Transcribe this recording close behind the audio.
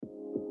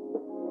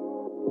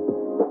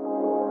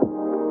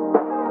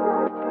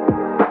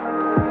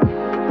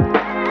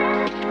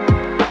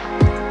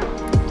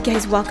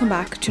Guys, welcome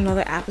back to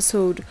another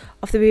episode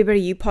of the Be Better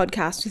You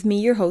podcast with me,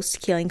 your host,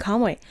 Keeling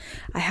Conway.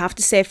 I have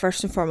to say,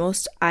 first and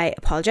foremost, I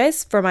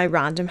apologise for my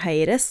random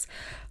hiatus.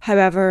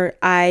 However,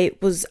 I'll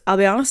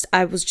be honest,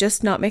 I was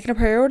just not making a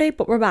priority,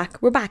 but we're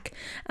back,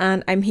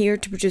 and I'm here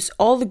to produce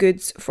all the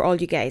goods for all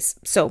you guys.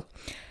 So,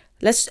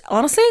 let's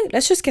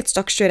just get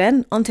stuck straight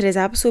in on today's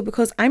episode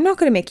because I'm not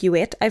going to make you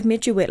wait. I've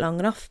made you wait long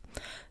enough.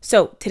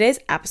 So, today's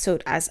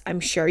episode, as I'm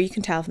sure you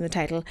can tell from the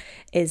title,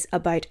 is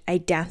about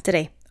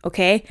identity.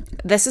 Okay,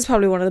 this is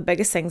probably one of the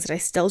biggest things that I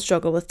still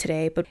struggle with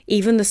today, but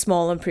even the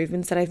small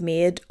improvements that I've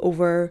made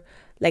over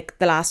like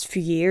the last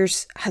few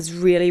years has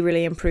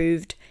really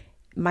improved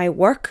my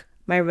work,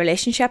 my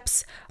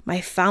relationships, my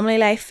family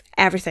life,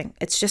 everything.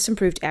 It's just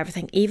improved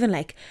everything, even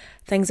like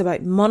things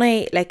about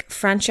money, like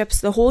friendships,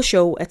 the whole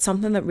show. It's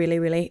something that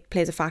really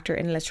plays a factor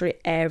in literally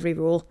every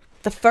role.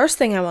 The first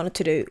thing I wanted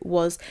to do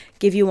was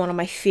give you one of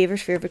my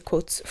favourite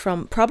quotes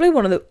from probably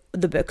one of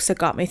the books that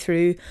got me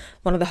through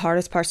one of the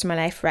hardest parts of my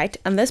life, right?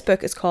 And this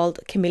book is called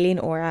Chameleon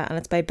Aura, and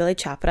it's by Billy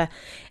Chapita,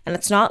 and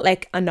it's not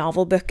like a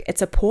novel book,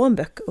 it's a poem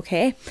book,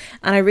 okay?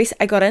 And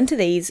I got into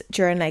these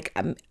during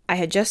I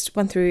had just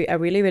went through a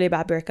really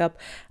bad breakup,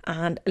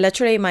 and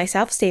literally my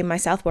self-esteem, my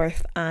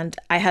self-worth, and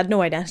I had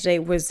no identity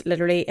was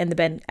literally in the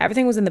bin.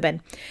 Everything was in the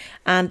bin.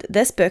 And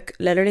this book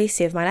literally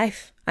saved my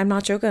life. I'm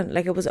not joking.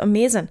 Like, it was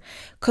amazing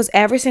because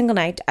every single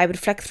night I would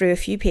flick through a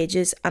few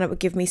pages and it would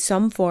give me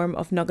some form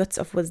of nuggets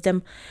of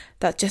wisdom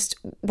that just,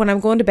 when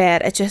I'm going to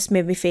bed, it just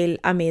made me feel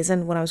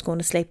amazing when I was going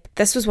to sleep.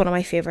 This was one of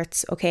my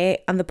favourites,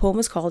 okay? And the poem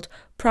is called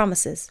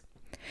Promises.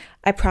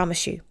 I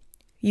promise you,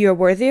 you are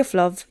worthy of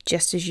love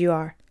just as you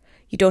are.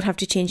 You don't have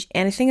to change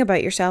anything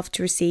about yourself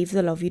to receive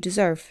the love you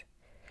deserve.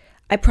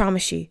 I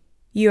promise you,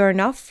 you are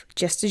enough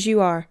just as you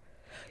are.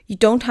 You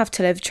don't have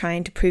to live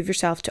trying to prove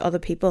yourself to other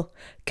people,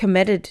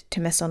 committed to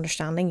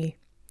misunderstanding you.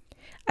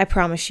 I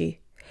promise you,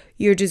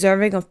 you're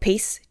deserving of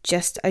peace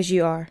just as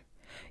you are.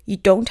 You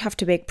don't have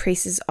to make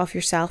praises of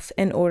yourself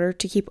in order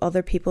to keep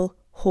other people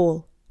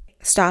whole.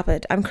 Stop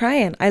it. I'm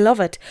crying. I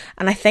love it.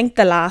 And I think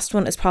the last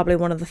one is probably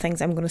one of the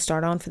things I'm going to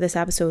start on for this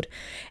episode,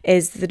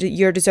 is that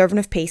you're deserving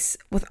of peace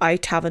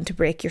without having to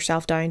break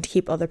yourself down to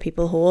keep other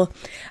people whole.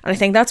 And I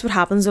think that's what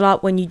happens a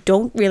lot when you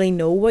don't really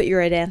know what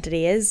your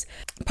identity is.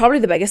 Probably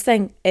the biggest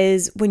thing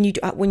is when you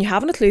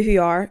haven't a clue who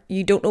you are,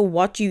 you don't know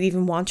what you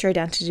even want your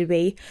identity to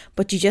be,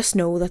 but you just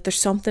know that there's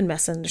something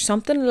missing, there's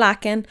something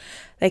lacking,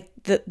 like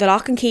the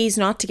lock and key's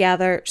not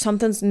together,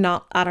 something's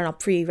not adding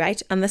up for you,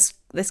 right? And this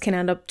can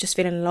end up just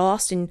feeling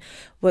lost in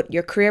what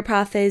your career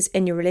path is,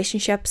 in your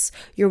relationships.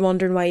 You're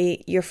wondering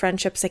why your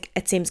friendships, like,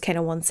 it seems kind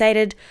of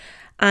one-sided.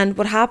 And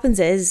what happens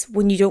is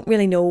when you don't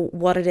really know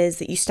what it is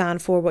that you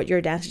stand for, what your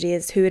identity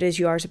is, who it is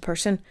you are as a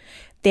person,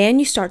 then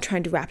you start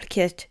trying to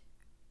replicate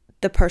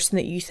the person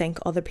that you think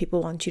other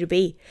people want you to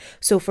be.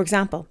 So, for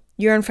example,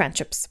 you're in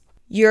friendships.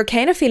 You're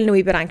kind of feeling a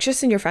wee bit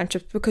anxious in your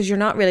friendships because you're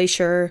not really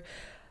sure.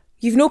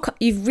 You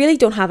really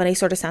don't have any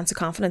sort of sense of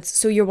confidence.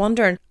 So you're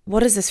wondering,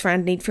 what does this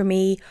friend need from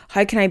me?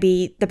 How can I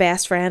be the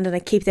best friend and I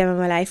keep them in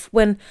my life?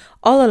 When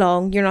all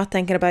along you're not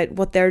thinking about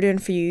what they're doing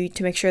for you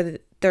to make sure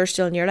that they're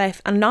still in your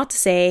life. And not to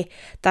say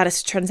that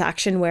it's a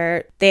transaction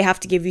where they have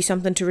to give you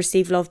something to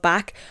receive love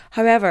back.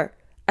 However,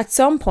 at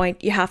some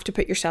point you have to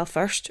put yourself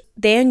first.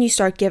 Then you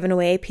start giving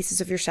away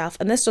pieces of yourself.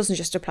 And this doesn't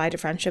just apply to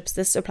friendships.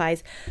 This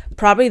applies,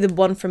 probably the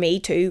one for me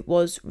too,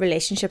 was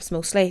relationships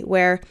mostly,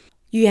 where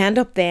you end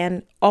up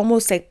then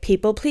almost like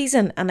people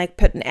pleasing and like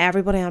putting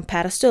everybody on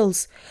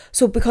pedestals.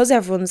 So because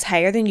everyone's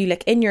higher than you,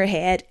 like in your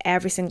head,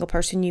 every single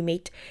person you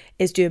meet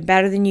is doing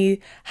better than you,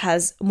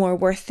 has more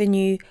worth than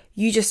you.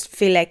 You just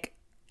feel like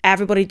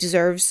everybody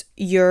deserves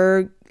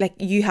you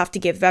have to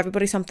give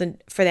everybody something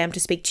for them to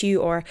speak to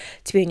you or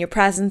to be in your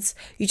presence.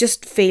 You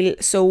just feel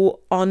so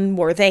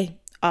unworthy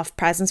of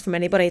presence from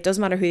anybody. It doesn't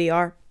matter who they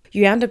are.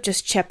 You end up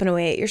just chipping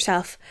away at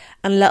yourself,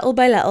 and little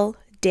by little,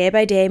 day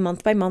by day,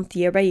 month by month,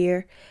 year by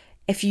year,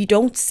 if you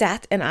don't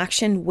set in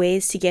action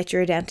ways to get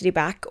your identity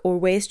back or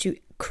ways to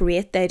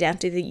create the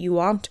identity that you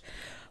want,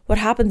 what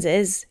happens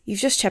is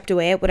you've just chipped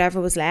away at whatever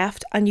was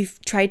left, and you've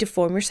tried to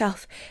form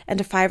yourself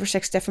into 5 or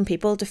 6 different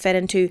people to fit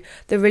into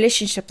the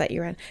relationship that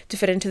you're in, to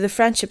fit into the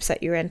friendships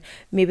that you're in.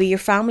 Maybe your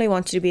family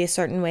wants you to be a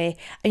certain way,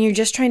 and you're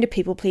just trying to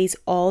people please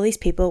all these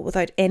people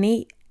without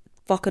any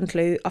fucking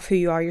clue of who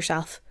you are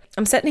yourself.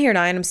 I'm sitting here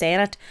now and I'm saying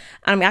it,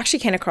 and I'm actually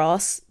kind of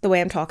cross the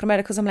way I'm talking about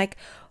it, because I'm like,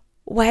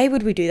 why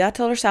would we do that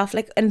to ourselves?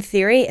 Like, in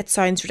theory, it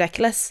sounds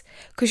ridiculous,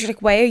 because you're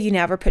like, why are you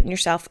never putting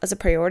yourself as a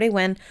priority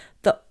when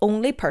the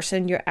only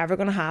person you're ever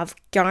going to have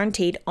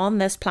guaranteed on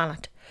this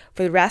planet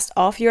for the rest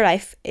of your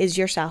life is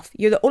yourself?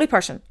 You're the only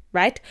person,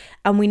 right?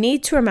 And we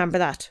need to remember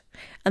that.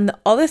 And the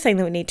other thing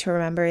that we need to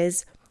remember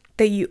is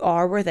that you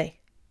are worthy.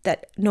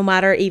 That no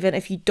matter, even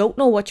if you don't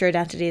know what your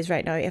identity is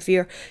right now, if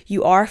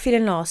you are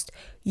feeling lost,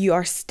 you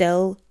are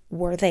still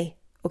worthy.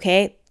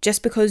 Okay,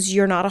 just because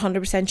you're not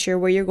 100% sure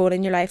where you're going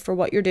in your life or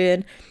what you're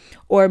doing,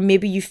 or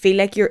maybe you feel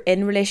like you're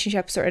in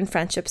relationships or in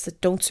friendships that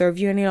don't serve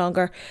you any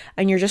longer,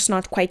 and you're just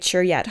not quite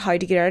sure yet how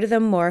to get out of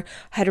them or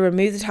how to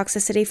remove the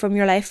toxicity from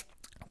your life,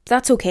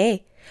 that's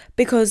okay.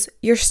 because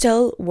you're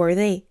still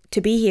worthy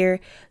to be here,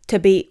 to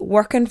be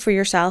working for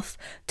yourself,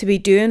 to be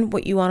doing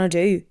what you want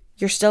to do.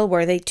 You're still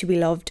worthy to be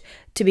loved,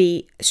 to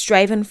be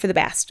striving for the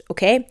best,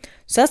 okay?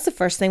 So that's the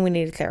first thing we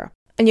need to clear up.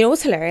 And you know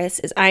what's hilarious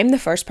is I'm the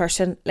first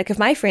person, like if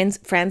my friends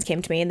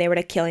came to me and they were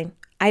like, Killing,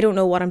 I don't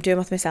know what I'm doing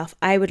with myself,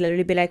 I would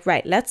literally be like,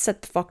 right, let's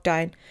sit the fuck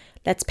down.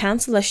 Let's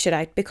pencil this shit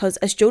out, because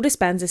as Joe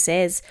Dispenza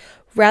says,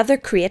 rather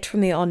create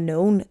from the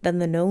unknown than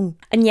the known.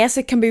 And yes,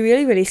 it can be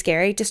really, really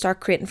scary to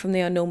start creating from the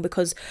unknown,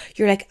 because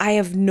you're like, I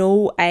have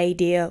no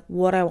idea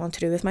what I want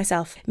to do with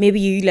myself. Maybe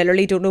you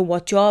literally don't know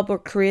what job or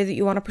career that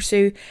you want to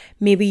pursue.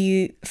 Maybe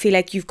you feel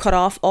like you've cut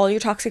off all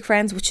your toxic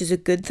friends, which is a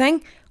good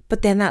thing,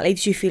 but then that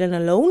leaves you feeling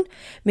alone.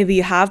 Maybe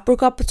you have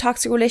broke up with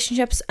toxic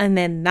relationships and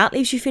then that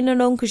leaves you feeling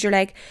alone, because you're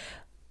like,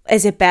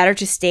 is it better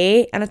to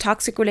stay in a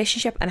toxic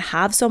relationship and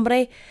have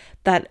somebody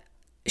that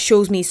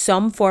shows me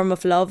some form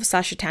of love /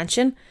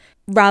 attention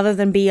rather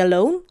than be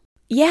alone?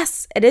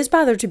 Yes, it's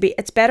better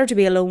to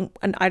be alone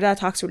and out of that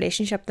toxic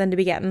relationship than to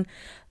be getting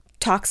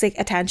toxic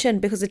attention,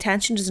 because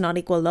attention does not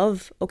equal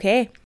love,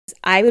 okay?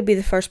 I would be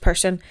the first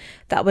person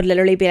that would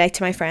literally be like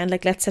to my friend,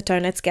 like, let's sit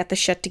down, let's get this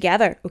shit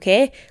together,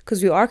 okay?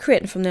 Because we are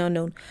creating from the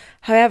unknown.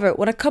 However,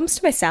 when it comes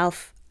to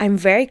myself, I'm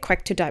very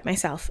quick to doubt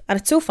myself. And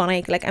it's so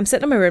funny, like I'm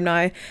sitting in my room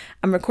now,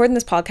 I'm recording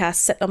this podcast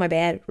sitting on my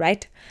bed,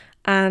 right?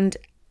 And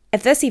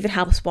if this even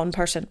helps one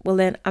person, well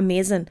then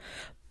amazing.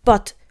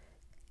 But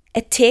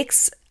it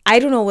takes, I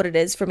don't know what it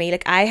is for me.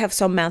 Like I have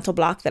some mental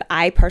block that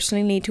I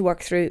personally need to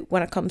work through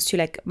when it comes to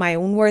like my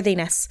own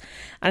worthiness.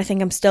 And I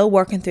think I'm still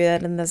working through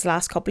that in this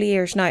last couple of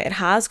years. Now it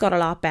has got a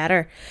lot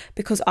better,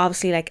 because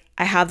obviously like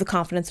I have the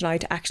confidence now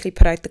to actually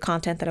put out the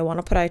content that I want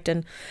to put out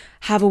and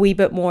have a wee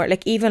bit more,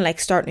 like even like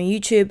starting a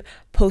YouTube,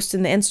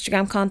 posting the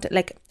Instagram content,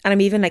 like, and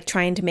I'm even like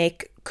trying to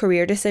make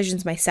career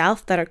decisions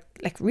myself that are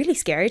like really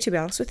scary, to be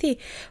honest with you.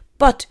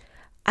 But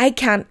I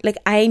can't, like,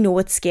 I know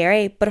it's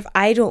scary, but if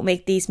I don't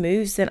make these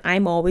moves, then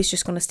I'm always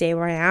just going to stay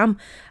where I am.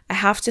 I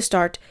have to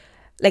start,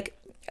 like,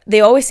 they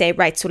always say,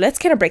 right, so let's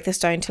kind of break this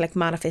down to like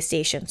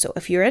manifestation. So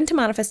if you're into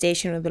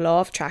manifestation or the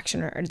law of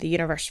attraction or the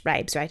universe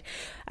vibes, right?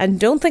 And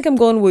don't think I'm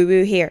going woo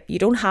woo here. You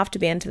don't have to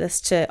be into this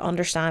to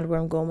understand where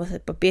I'm going with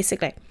it. But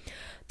basically,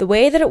 the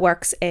way that it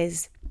works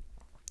is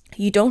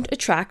you don't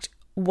attract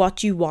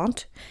what you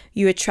want,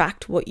 you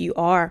attract what you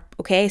are,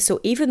 okay? So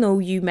even though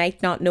you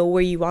might not know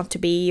where you want to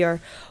be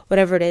or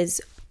whatever it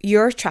is,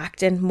 you're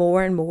attracting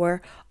more and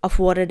more of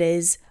what it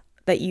is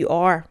that you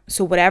are.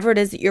 So whatever it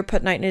is that you're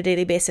putting out on a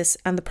daily basis.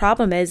 And the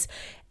problem is,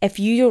 if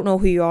you don't know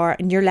who you are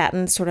and you're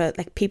letting sort of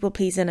like people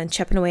pleasing and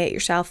chipping away at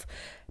yourself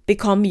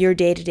become your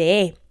day to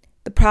day,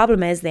 the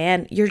problem is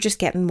then you're just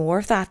getting more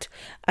of that,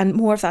 and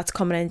more of that's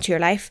coming into your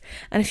life.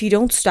 And if you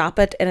don't stop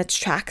it in its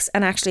tracks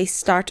and actually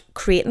start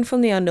creating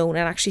from the unknown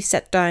and actually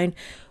sit down,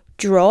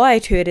 draw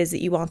out who it is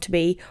that you want to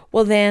be,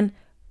 well then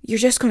you're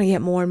just going to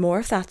get more and more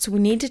of that. So we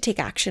need to take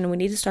action and we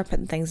need to start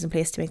putting things in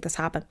place to make this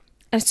happen.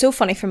 And it's so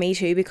funny for me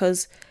too,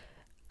 because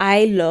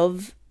I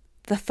love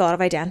the thought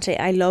of identity.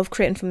 I love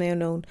creating from the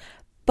unknown.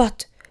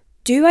 But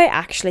do I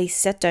actually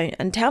sit down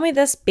and tell me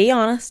this, be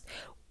honest,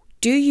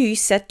 do you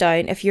sit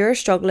down, if you're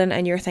struggling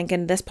and you're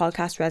thinking this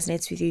podcast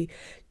resonates with you,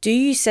 do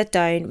you sit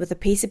down with a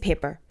piece of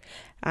paper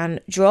and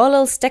draw a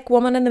little stick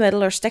woman in the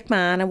middle, or stick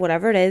man, or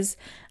whatever it is,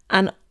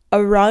 and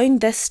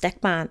around this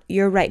stick man,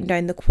 you're writing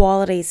down the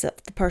qualities of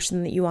the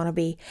person that you want to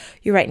be.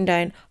 You're writing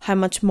down how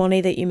much money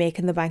that you make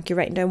in the bank. You're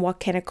writing down what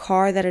kind of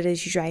car that it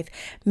is you drive.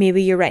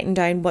 Maybe you're writing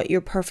down what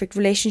your perfect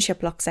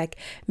relationship looks like.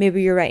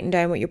 Maybe you're writing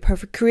down what your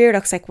perfect career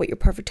looks like, what your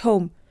perfect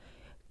home.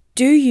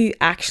 Do you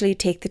actually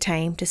take the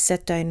time to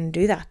sit down and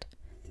do that?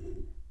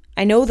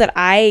 I know that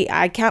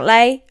I can't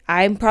lie,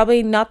 I'm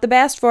probably not the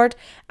best for it,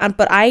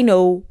 but I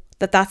know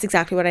that that's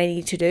exactly what I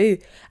need to do,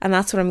 and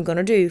that's what I'm going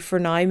to do for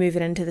now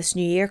moving into this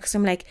new year, because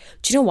I'm like,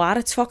 do you know what,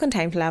 it's fucking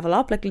time to level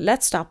up. Like,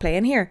 let's stop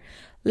playing here,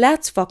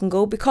 let's fucking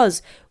go,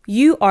 because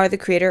you are the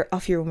creator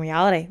of your own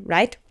reality,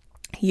 right?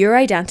 Your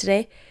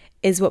identity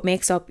is what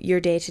makes up your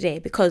day to day,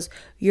 because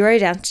your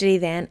identity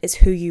then is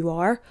who you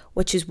are,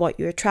 which is what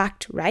you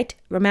attract, right?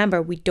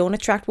 Remember, we don't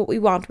attract what we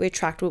want, we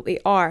attract what we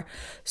are.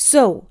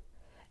 So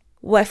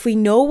if we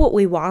know what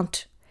we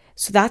want,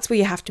 so that's where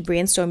you have to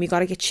brainstorm. You got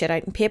to get shit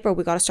out in paper.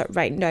 We got to start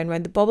writing down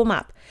around the bubble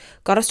map.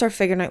 Got to start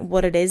figuring out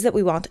what it is that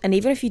we want. And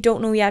even if you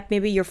don't know yet,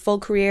 maybe your full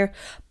career,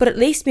 but at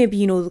least maybe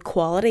you know the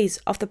qualities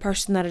of the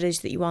person that it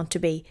is that you want to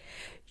be.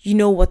 You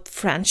know what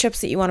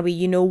friendships that you want to be.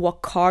 You know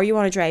what car you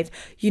want to drive.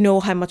 You know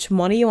how much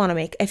money you want to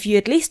make. If you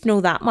at least know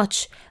that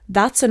much,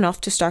 that's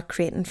enough to start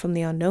creating from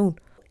the unknown.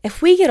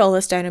 If we get all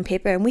this down on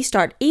paper and we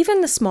start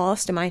even the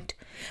smallest amount,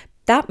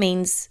 that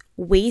means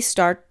we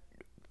start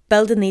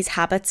building these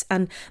habits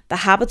and the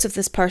habits of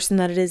this person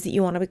that it is that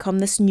you want to become,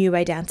 this new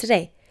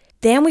identity.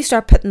 Then we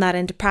start putting that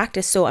into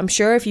practice. So I'm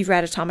sure if you've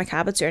read Atomic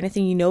Habits or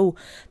anything, you know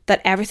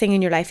that everything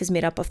in your life is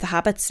made up of the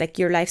habits, like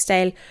your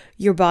lifestyle,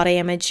 your body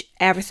image,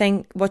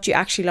 everything, what you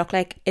actually look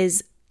like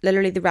is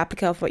literally the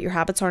replica of what your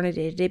habits are on a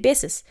day-to-day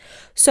basis.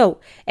 So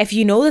if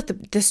you know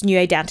that this new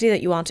identity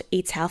that you want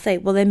eats healthy,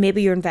 well then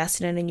maybe you're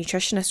investing in a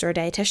nutritionist or a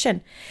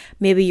dietitian.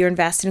 Maybe you're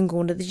investing in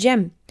going to the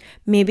gym.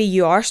 Maybe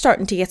you are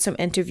starting to get some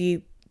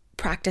interview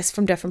practice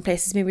from different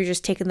places. Maybe you're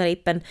just taking the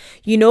leap and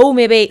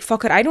maybe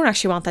fuck it, I don't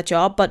actually want that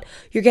job, but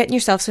you're getting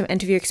yourself some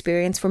interview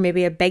experience for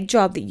maybe a big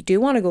job that you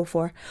do want to go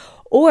for.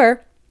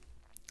 Or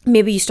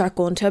maybe you start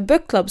going to a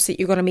book club so that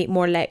you're going to meet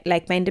more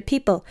like-minded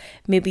people.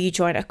 Maybe you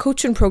join a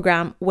coaching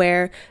program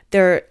where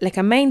they're like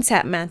a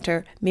mindset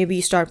mentor. Maybe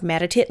you start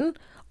meditating.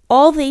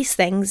 All these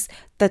things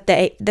that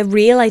the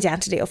real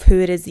identity of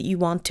who it is that you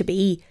want to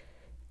be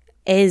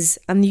is,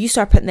 and you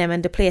start putting them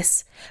into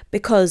place,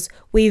 because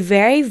we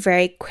very,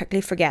 very quickly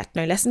forget.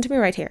 Now listen to me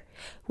right here.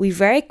 We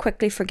very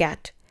quickly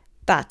forget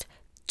that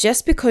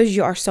just because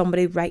you are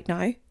somebody right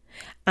now,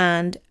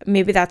 and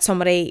maybe that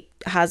somebody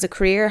has a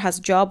career, has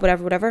a job,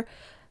 whatever,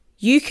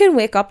 you can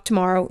wake up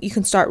tomorrow, you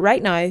can start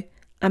right now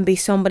and be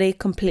somebody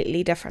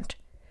completely different.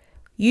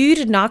 You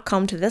did not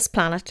come to this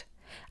planet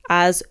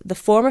as the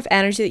form of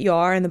energy that you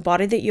are and the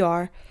body that you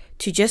are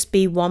to just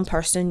be one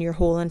person your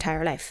whole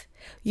entire life.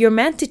 You're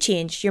meant to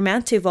change, you're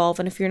meant to evolve,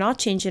 and if you're not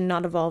changing,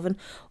 not evolving,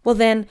 well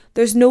then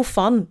there's no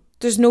fun,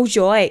 there's no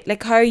joy.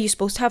 Like, how are you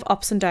supposed to have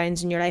ups and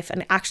downs in your life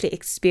and actually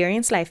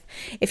experience life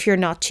if you're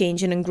not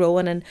changing and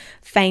growing and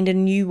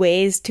finding new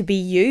ways to be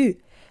you?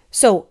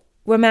 So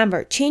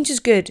remember, change is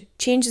good,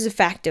 change is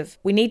effective.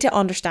 We need to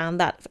understand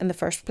that in the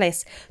first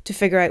place to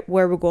figure out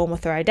where we're going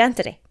with our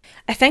identity.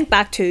 I think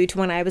back to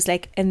when I was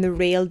like in the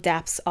real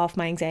depths of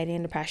my anxiety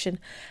and depression,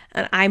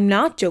 and I'm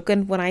not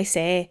joking when I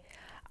say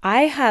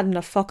I hadn't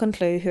a fucking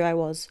clue who I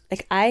was.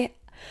 Like I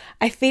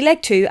feel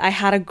like too, I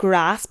had a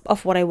grasp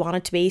of what I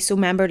wanted to be. So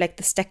remember, like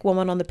the stick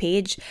woman on the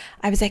page,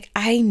 I was like,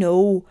 I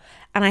know.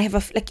 And I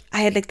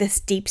had like this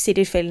deep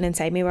seated feeling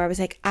inside me where I was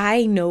like,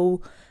 I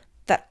know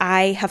that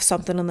I have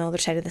something on the other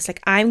side of this.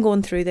 Like, I'm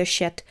going through this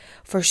shit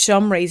for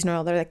some reason or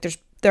other. Like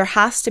there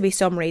has to be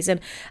some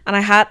reason. And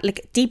I had,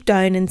 like, deep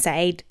down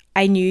inside,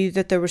 I knew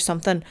that there was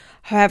something.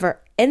 However,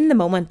 in the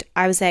moment,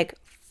 I was like,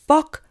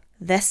 fuck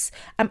this.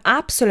 I'm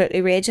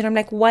absolutely raging. I'm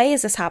like, why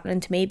is this happening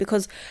to me?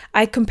 Because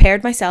I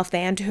compared myself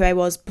then to who I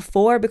was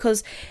before.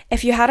 Because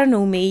if you hadn't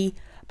known me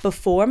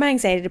before my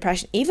anxiety,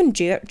 depression, even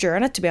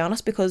during it, to be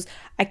honest, because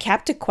I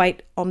kept it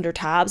quite under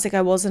tabs. Like,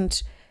 I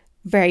wasn't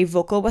very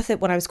vocal with it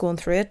when I was going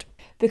through it,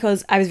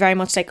 because I was very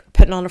much like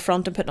putting on a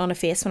front and putting on a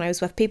face when I was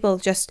with people,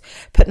 just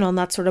putting on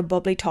that sort of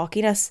bubbly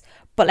talkiness,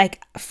 but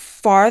like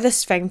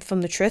farthest thing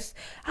from the truth.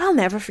 I'll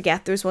never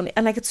forget, there was one,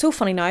 and like it's so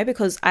funny now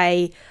because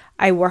I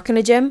work in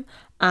a gym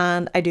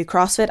and I do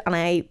CrossFit and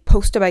I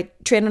post about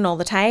training all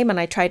the time and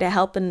I try to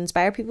help and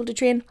inspire people to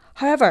train.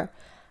 However,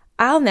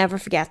 I'll never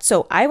forget,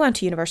 so I went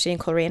to university in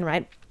Coleraine,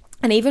 right?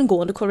 And even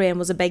going to Coleraine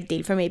was a big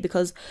deal for me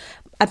because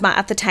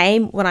at the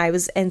time when I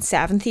was in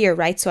 7th year,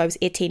 right, so I was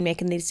 18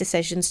 making these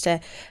decisions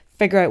to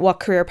figure out what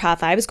career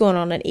path I was going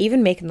on, and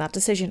even making that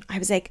decision, I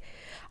was like,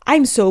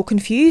 I'm so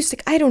confused.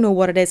 Like, I don't know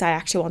what it is I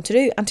actually want to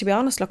do. And to be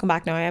honest, looking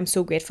back now, I'm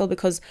so grateful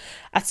because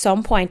at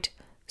some point,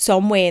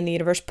 some way in the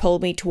universe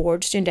pulled me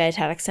towards doing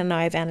dietetics, and now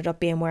I've ended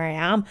up being where I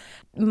am.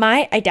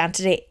 My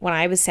identity when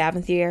I was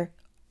 7th year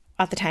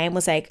at the time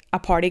was like a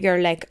party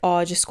girl, like,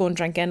 oh, just going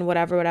drinking,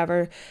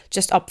 whatever,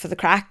 just up for the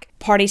crack,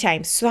 party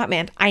times. So that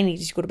meant I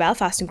needed to go to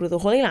Belfast and go to the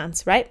Holy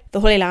Lands, right? The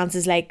Holy Lands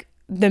is like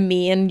the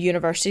main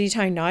university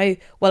town now.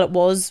 Well, it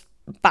was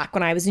back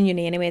when I was in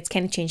uni anyway. It's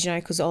kind of changed now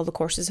because all the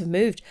courses have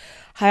moved.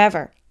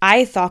 However,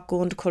 I thought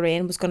going to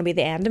Coleraine was going to be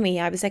the end of me.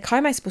 I was like, how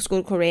am I supposed to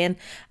go to Coleraine?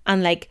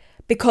 And like,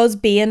 because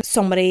being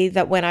somebody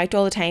that went out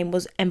all the time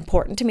was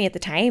important to me at the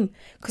time,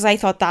 because I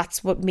thought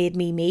that's what made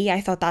me me.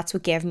 I thought that's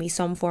what gave me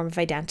some form of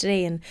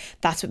identity, and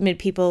that's what made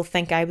people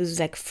think I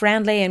was like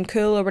friendly and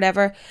cool or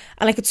whatever.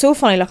 And like, it's so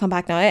funny looking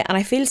back now, and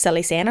I feel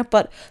silly saying it,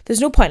 but there's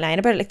no point lying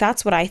about it. Like,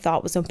 that's what I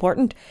thought was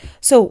important.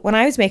 So when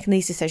I was making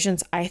these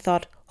decisions, I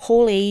thought,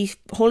 holy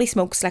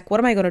smokes, like, what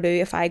am I going to do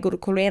if I go to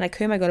Coleraine? Like,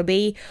 who am I going to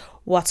be?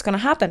 What's going to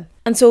happen?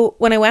 And so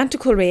when I went to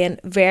Coleraine,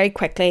 very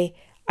quickly,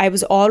 I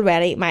was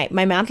already, my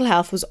mental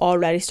health was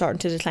already starting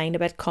to decline a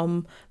bit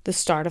come the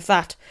start of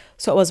that.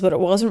 So it was, but it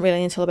wasn't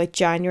really until about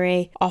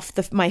January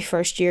of my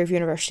first year of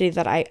university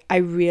that I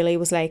really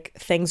was like,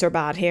 things are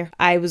bad here.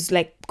 I was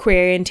like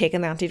querying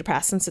taking the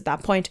antidepressants at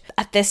that point.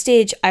 At this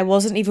stage, I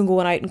wasn't even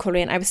going out in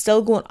Coleraine. I was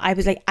still going, I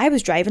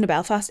was driving to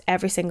Belfast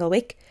every single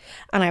week,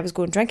 and I was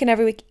going drinking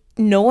every week.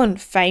 Knowing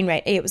fine,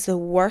 right, it was the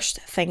worst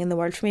thing in the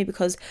world for me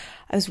because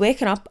I was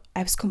waking up,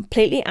 I was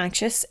completely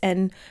anxious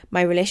in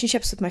my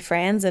relationships with my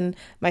friends and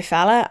my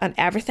fella and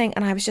everything,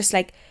 and I was just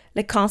like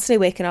constantly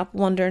waking up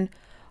wondering,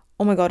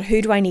 oh my god,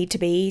 who do I need to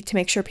be to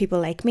make sure people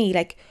like me?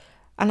 Like,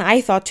 and I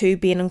thought too,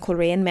 being in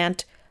Coleraine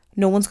meant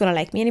no one's gonna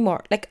like me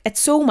anymore. Like,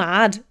 it's so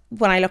mad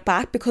when I look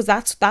back, because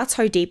that's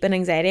how deep in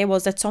anxiety I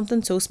was, that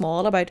something so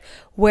small about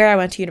where I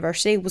went to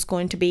university was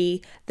going to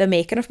be the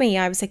making of me.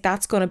 I was like,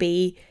 that's gonna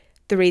be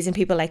the reason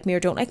people like me or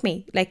don't like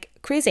me. Like,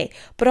 crazy.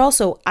 But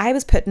also, I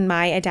was putting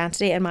my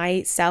identity and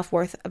my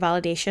self-worth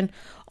validation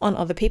on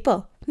other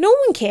people. No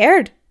one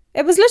cared.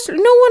 It was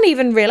literally, no one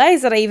even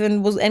realised that I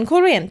even was in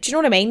Coleraine. Do you know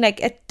what I mean? Like,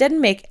 it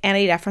didn't make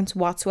any difference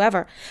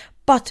whatsoever.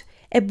 But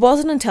it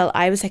wasn't until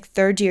I was like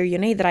third year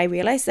uni that I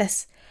realised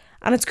this.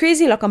 And it's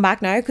crazy looking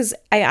back now, because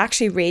I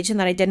actually raging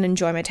that I didn't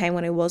enjoy my time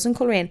when I was in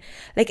Coleraine.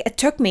 Like, it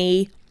took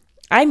me,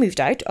 I moved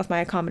out of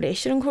my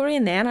accommodation in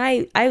Coleraine then.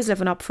 I was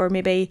living up for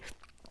maybe,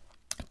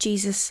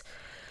 Jesus,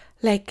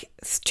 like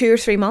 2 or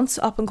 3 months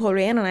up in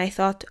Coleraine, and I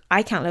thought,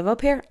 I can't live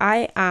up here.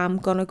 I am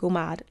gonna go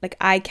mad. Like,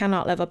 I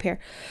cannot live up here.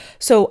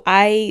 So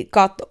I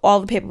got all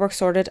the paperwork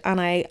sorted,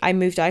 and I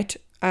moved out,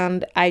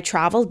 and I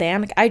travelled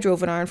then. Like, I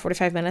drove an hour and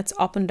 45 minutes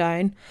up and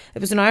down. It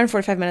was an hour and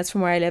 45 minutes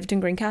from where I lived in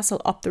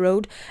Greencastle up the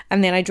road,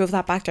 and then I drove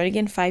that back down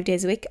again 5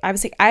 days a week. I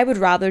was like, I would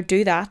rather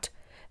do that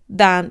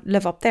than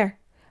live up there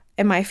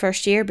in my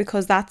first year,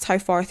 because that's how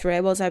far through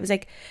I was. I was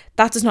like,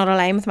 that does not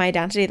align with my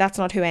identity. That's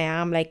not who I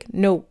am. Like,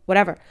 no,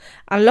 whatever.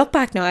 I look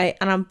back now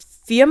and I'm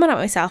fuming at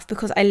myself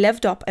because I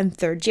lived up in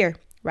third year,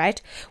 right?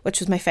 Which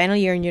was my final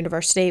year in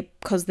university,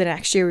 because the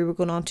next year we were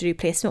going on to do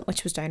placement,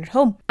 which was down at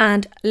home.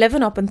 And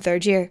living up in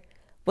third year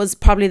was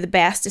probably the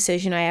best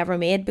decision I ever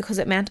made, because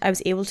it meant I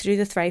was able to do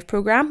the Thrive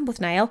programme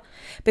with Niall,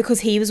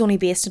 because he was only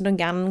based in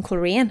Dungannon and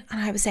Coleraine.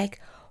 And I was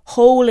like,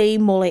 holy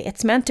moly,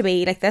 it's meant to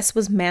be. Like, this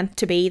was meant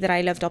to be, that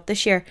I lived up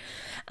this year.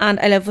 And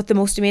I lived with the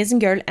most amazing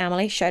girl,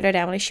 Emily. Shout out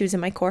Emily, she was in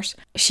my course.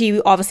 She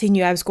obviously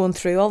knew I was going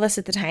through all this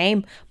at the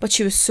time, but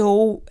she was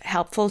so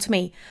helpful to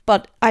me.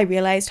 But I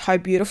realised how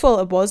beautiful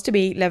it was to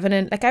be living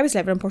in, like, I was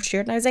living in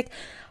Portstewart, and I was like,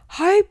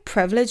 how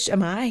privileged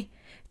am I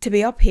to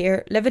be up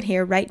here, living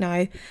here right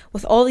now,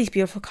 with all these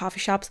beautiful coffee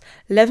shops,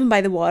 living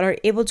by the water,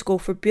 able to go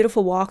for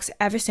beautiful walks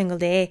every single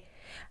day.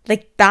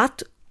 Like,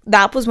 that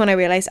was when I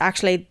realised,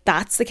 actually,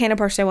 that's the kind of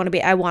person I want to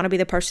be. I want to be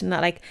the person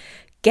that, like,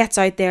 gets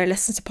out there,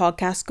 listens to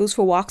podcasts, goes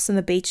for walks on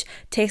the beach,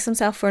 takes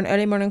himself for an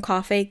early morning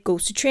coffee,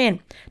 goes to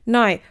train.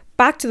 Now,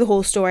 back to the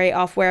whole story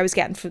of where I was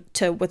getting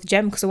to with the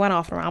gym, because I went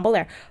off on a ramble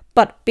there.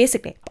 But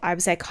basically, I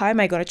was like, how am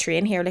I going to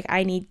train here? Like,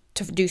 I need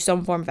to do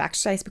some form of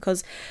exercise,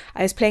 because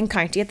I was playing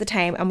county at the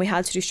time and we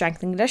had to do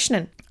strength and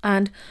conditioning.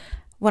 And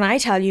when I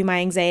tell you, my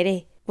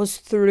anxiety was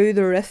through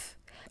the roof.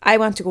 I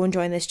went to go and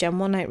join this gym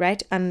one night,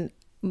 right? And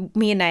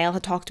me and Niall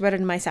had talked about it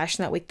in my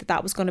session that week,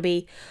 that was going to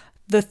be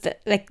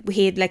like,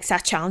 we had like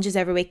set challenges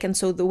every week. And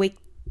so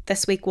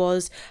this week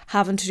was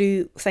having to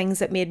do things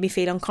that made me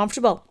feel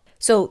uncomfortable.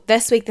 So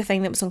this week, the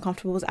thing that was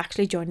uncomfortable was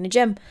actually joining the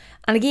gym.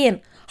 And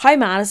again, how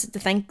mad is it to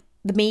think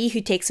the me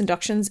who takes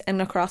inductions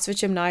in a CrossFit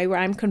gym now, where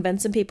I'm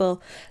convincing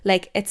people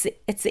like it's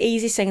the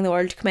easiest thing in the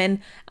world to come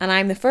in, and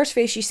I'm the first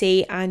face you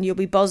see and you'll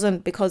be buzzing,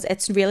 because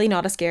it's really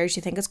not as scary as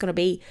you think it's going to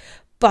be.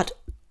 But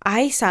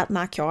I sat in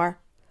that car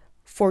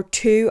for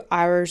 2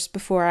 hours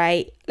before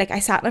I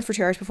sat in it for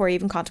 2 hours before I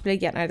even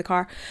contemplated getting out of the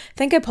car. I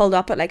think I pulled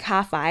up at like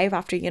 5:30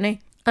 after uni,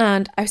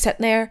 and I was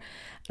sitting there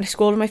and I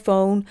scrolled on my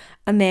phone,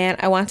 and then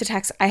I went to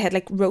text. I had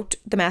like wrote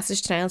the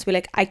message to Niall to be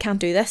like, I can't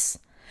do this.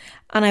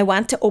 And I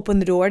went to open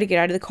the door to get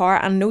out of the car,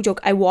 and no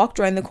joke, I walked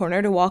around the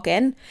corner to walk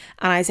in,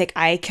 and I was like,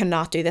 I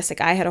cannot do this.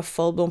 Like, I had a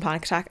full-blown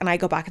panic attack, and I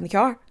got back in the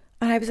car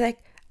and I was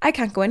like, I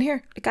can't go in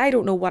here. Like, I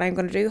don't know what I'm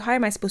going to do. How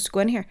am I supposed to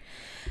go in here?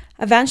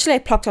 Eventually I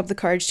plucked up the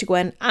courage to go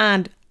in,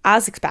 and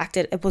as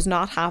expected, it was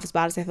not half as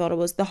bad as I thought it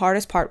was. The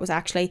hardest part was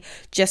actually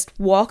just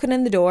walking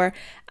in the door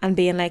and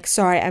being like,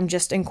 sorry, I'm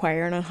just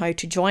inquiring on how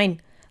to join.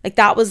 Like,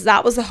 that was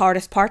the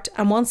hardest part.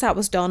 And once that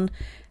was done,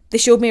 they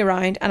showed me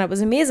around, and it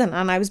was amazing,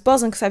 and I was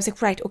buzzing, because I was like,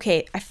 right,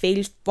 okay, I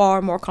feel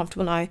far more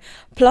comfortable now.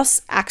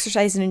 Plus,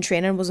 exercising and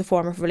training was a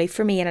form of relief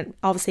for me, and it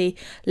obviously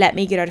let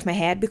me get out of my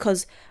head,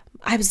 because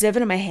I was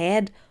living in my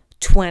head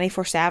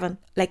 24/7,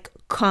 like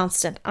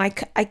constant.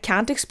 And I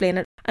can't explain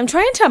it. I'm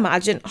trying to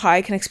imagine how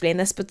I can explain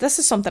this, but this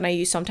is something I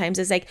use sometimes.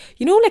 Is like,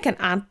 you know, like an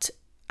ant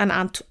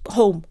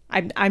home.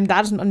 I'm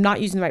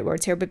not using the right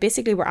words here, but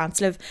basically where ants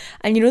live.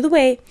 And you know the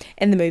way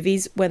in the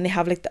movies when they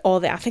have like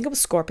I think it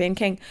was Scorpion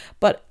King,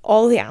 but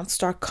all the ants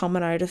start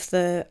coming out of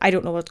I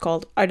don't know what it's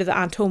called, out of the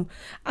ant home,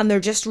 and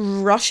they're just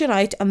rushing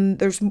out, and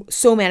there's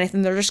so many of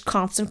them, they're just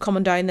constant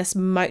coming down this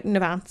mountain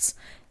of ants.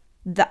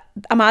 That,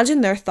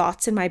 imagine their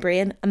thoughts in my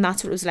brain, and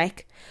that's what it was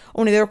like,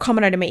 only they were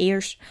coming out of my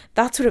ears.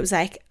 That's what it was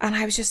like. And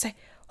I was just like,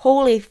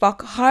 holy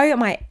fuck, how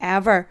am I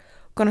ever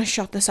gonna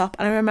shut this up?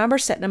 And I remember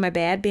sitting in my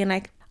bed being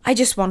like, I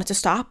just want it to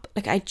stop.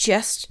 Like, I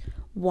just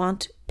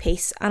want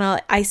peace.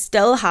 And I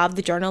still have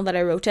the journal that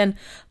I wrote in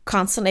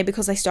constantly,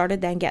 because I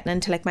started then getting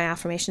into like my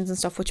affirmations and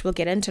stuff, which we'll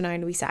get into now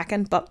in a wee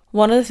second. But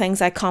one of the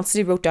things I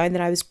constantly wrote down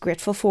that I was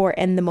grateful for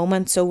in the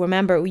moment. So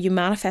remember, you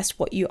manifest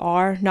what you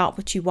are, not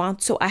what you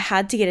want. So I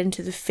had to get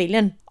into the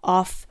feeling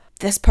of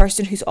this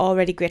person who's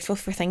already grateful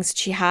for things that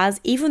she has,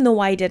 even though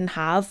I didn't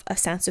have a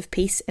sense of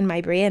peace in my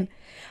brain.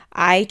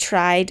 I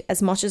tried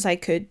as much as I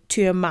could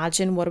to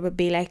imagine what it would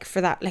be like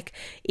for that, like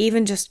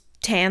even just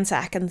 10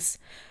 seconds,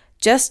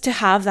 just to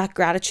have that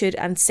gratitude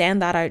and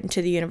send that out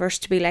into the universe,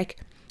 to be like,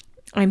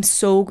 I'm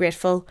so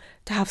grateful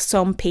to have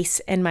some peace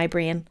in my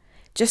brain,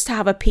 just to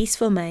have a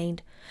peaceful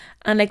mind.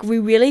 And like, we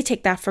really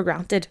take that for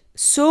granted,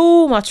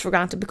 so much for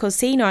granted, because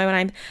see now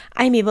when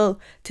I'm able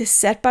to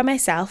sit by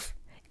myself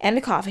in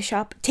a coffee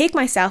shop, take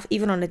myself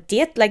even on a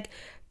date, like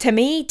To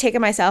me,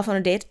 taking myself on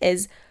a date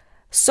is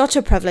such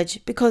a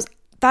privilege, because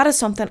that is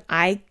something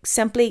I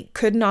simply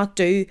could not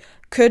do,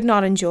 could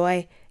not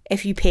enjoy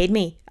if you paid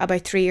me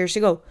about 3 years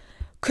ago.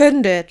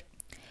 Couldn't do it.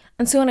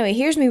 And so anyway,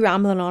 here's me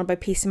rambling on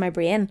about peace in my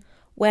brain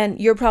when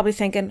you're probably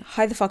thinking,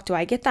 how the fuck do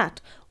I get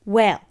that?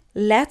 Well,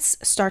 let's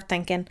start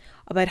thinking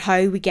about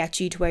how we get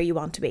you to where you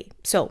want to be.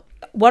 So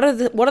what are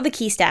the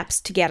key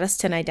steps to get us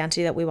to an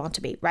identity that we want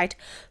to be, right?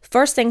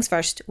 First things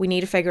first, we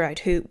need to figure out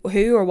who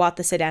or what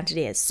this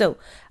identity is. So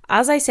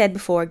as I said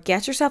before,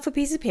 get yourself a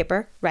piece of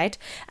paper, right?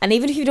 And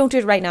even if you don't do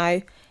it right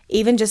now,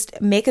 even just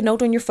make a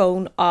note on your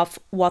phone of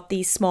what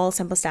these small,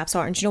 simple steps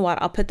are. And you know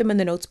what? I'll put them in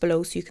the notes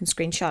below so you can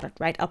screenshot it,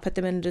 right? I'll put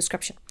them in the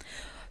description.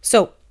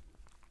 So,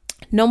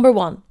 number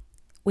 1,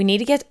 we need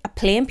to get a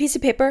plain piece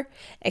of paper.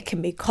 It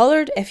can be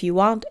coloured if you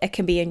want. It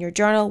can be in your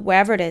journal,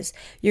 wherever it is.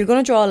 You're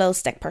going to draw a little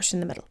stick person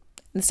in the middle.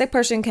 And the stick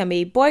person can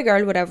be boy,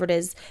 girl, whatever it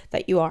is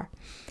that you are.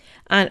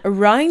 And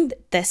around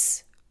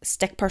this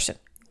stick person,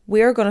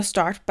 we're going to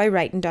start by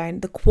writing down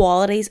the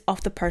qualities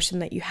of the person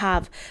that you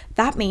have.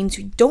 That means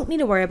you don't need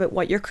to worry about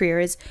what your career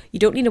is. You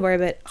don't need to worry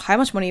about how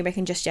much money you're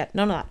making just yet.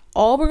 None of that.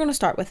 All we're going to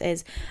start with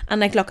is, and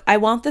like, look, I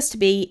want this to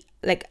be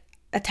like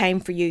a time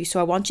for you. So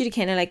I want you to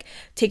kind of like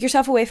take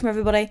yourself away from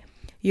everybody.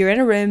 You're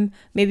in a room.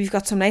 Maybe you've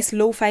got some nice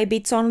lo-fi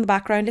beats on in the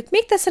background. Like,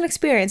 make this an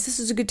experience. This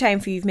is a good time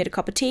for you. You've made a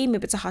cup of tea.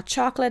 Maybe it's a hot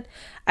chocolate.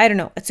 I don't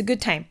know. It's a good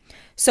time.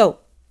 So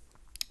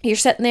you're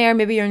sitting there.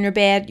 Maybe you're in your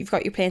bed. You've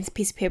got your plain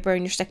piece of paper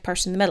and your stick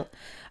person in the middle.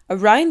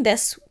 Around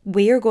this,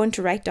 we are going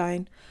to write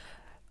down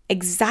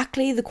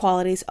exactly the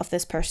qualities of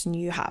this person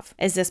you have.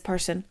 Is this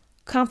person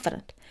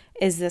confident?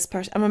 Is this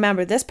person, and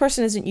remember, this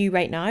person isn't you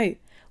right now,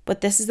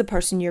 but this is the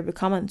person you're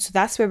becoming. So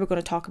that's where we're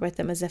going to talk about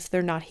them as if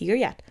they're not here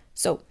yet.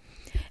 So,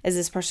 is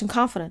this person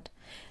confident?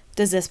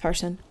 Does this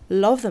person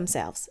love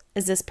themselves?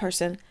 Is this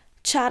person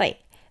chatty?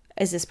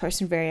 Is this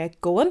person very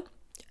outgoing?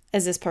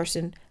 Is this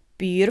person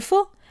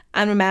beautiful?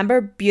 And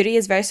remember, beauty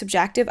is very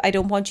subjective. I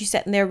don't want you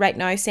sitting there right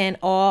now saying,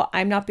 oh,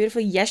 I'm not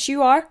beautiful. Yes,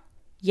 you are.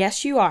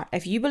 Yes, you are.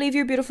 If you believe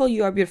you're beautiful,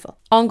 you are beautiful.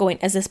 Ongoing,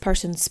 is this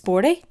person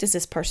sporty? Does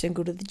this person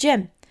go to the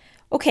gym?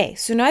 Okay,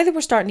 so now that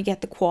we're starting to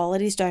get the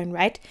qualities down,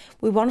 right,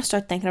 we want to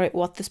start thinking about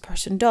what this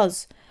person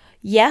does.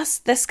 Yes,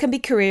 this can be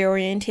career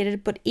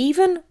orientated, but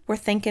even we're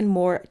thinking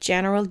more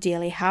general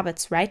daily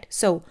habits, right?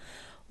 So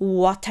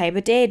what type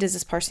of day does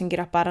this person get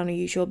up at on a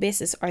usual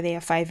basis? Are they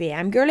a 5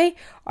 a.m. girly?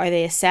 Are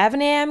they a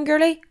 7 a.m.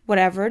 girly?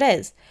 Whatever it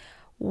is.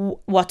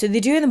 What do they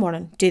do in the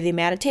morning? Do they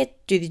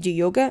meditate? Do they do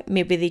yoga?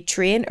 Maybe they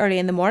train early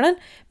in the morning.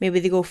 Maybe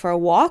they go for a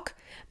walk.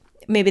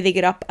 Maybe they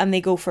get up and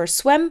they go for a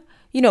swim.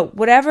 You know,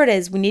 whatever it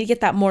is, we need to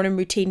get that morning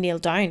routine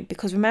nailed down,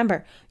 because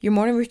remember, your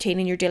morning routine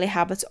and your daily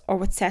habits are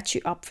what sets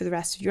you up for the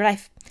rest of your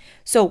life.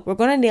 So we're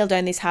going to nail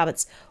down these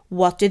habits.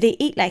 What do they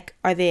eat like?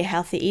 Are they a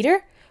healthy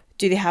eater?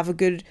 Do they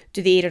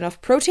eat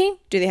enough protein?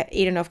 Do they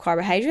eat enough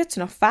carbohydrates,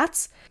 enough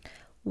fats?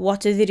 What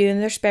do they do in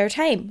their spare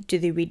time? Do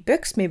they read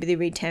books? Maybe they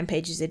read 10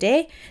 pages a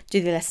day.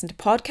 Do they listen to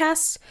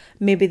podcasts?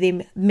 Maybe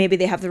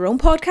they have their own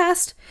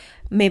podcast.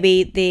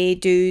 Maybe they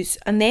do,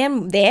 and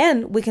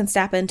then we can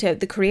step into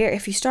the career.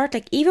 If you start,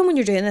 like, even when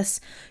you're doing this,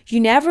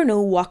 you never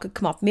know what could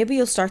come up. Maybe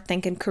you'll start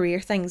thinking career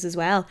things as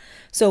well.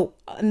 So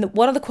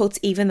one of the quotes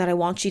even that I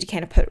want you to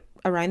kind of put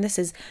around this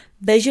is,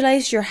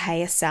 visualize your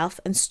highest self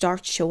and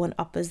start showing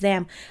up as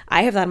them.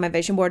 I have that on my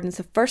vision board, and it's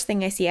the first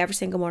thing I see every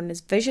single morning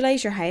is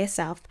visualize your highest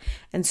self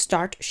and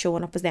start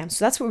showing up as them.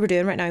 So that's what we're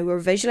doing right now. We're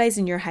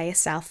visualizing your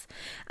highest self,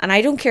 and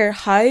I don't care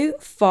how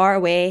far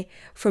away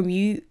from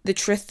you the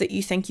truth that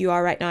you think you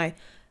are right now.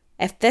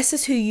 If this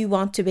is who you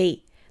want to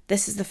be,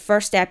 this is the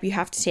first step you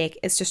have to take,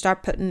 is to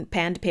start putting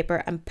pen to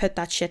paper and put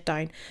that shit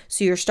down.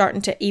 So you're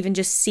starting to even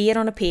just see it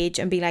on a page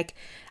and be like,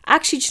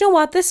 actually, do you know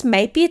what? This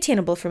might be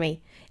attainable for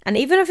me. And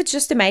even if it's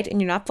just a might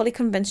and you're not fully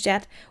convinced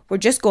yet, we're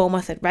just going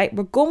with it, right?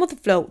 We're going with the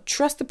flow.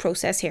 Trust the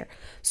process here.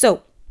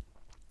 So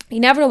you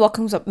never know what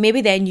comes up. Maybe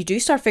then you do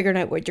start figuring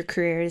out what your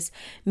career is.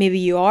 Maybe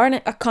you are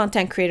a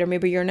content creator.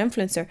 Maybe you're an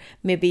influencer.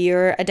 Maybe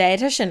you're a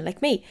dietitian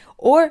like me.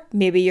 Or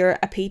maybe you're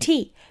a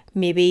PT.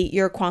 Maybe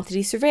you're a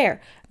quantity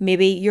surveyor.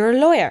 Maybe you're a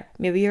lawyer.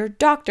 Maybe you're a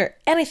doctor.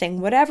 Anything,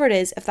 whatever it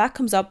is, if that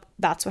comes up,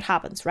 that's what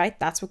happens, right?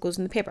 That's what goes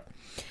in the paper.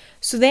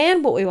 So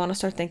then what we want to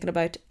start thinking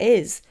about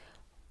is,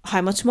 how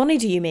much money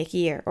do you make a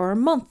year or a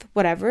month,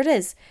 whatever it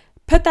is.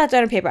 Put that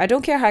down on paper. I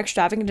don't care how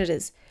extravagant it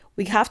is.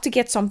 We have to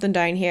get something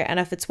down here, and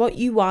if it's what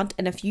you want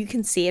and if you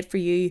can see it for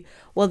you,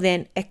 well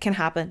then it can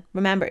happen.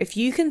 Remember, if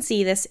you can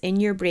see this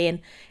in your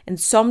brain in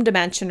some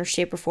dimension or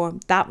shape or form,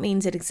 that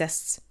means it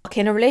exists. What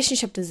kind of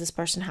relationship does this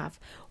person have?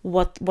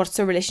 What's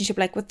their relationship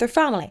like with their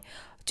family?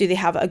 Do they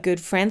have a good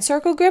friend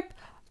circle group?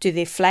 Do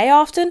they fly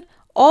often?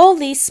 All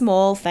these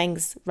small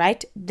things,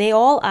 right? They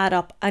all add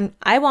up, and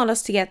I want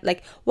us to get,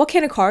 like, what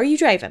kind of car are you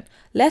driving?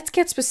 Let's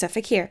get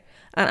specific here.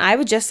 And I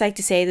would just like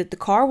to say that the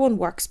car one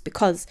works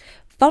because,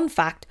 fun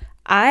fact,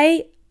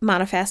 I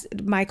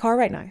manifested my car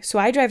right now. So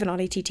I drive an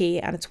Audi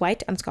TT, and it's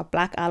white and it's got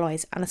black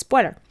alloys and a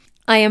spoiler.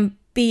 I am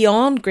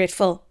beyond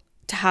grateful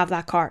to have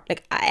that car.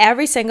 Like,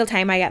 every single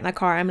time I get in that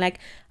car, I'm like,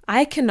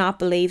 I cannot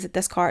believe that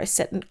this car is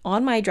sitting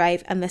on my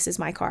drive and this is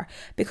my car,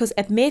 because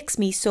it makes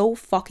me so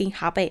fucking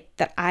happy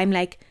that I'm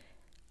like,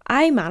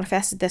 I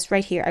manifested this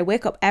right here. I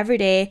wake up every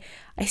day,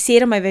 I see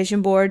it on my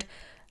vision board,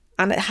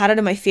 and it had it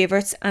in my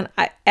favourites, and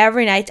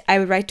every night I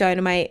would write down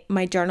in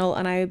my journal,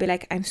 and I would be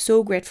like, I'm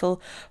so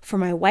grateful for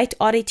my white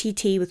Audi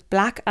TT with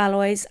black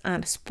alloys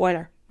and a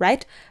spoiler,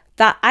 right?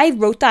 That I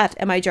wrote that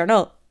in my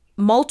journal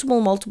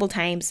multiple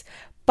times.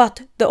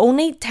 But the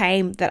only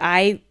time that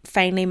I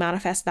finally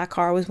manifested that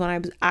car was when I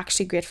was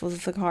actually grateful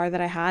for the car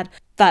that I had.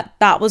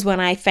 That was when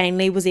I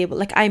finally was able,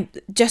 like, I'm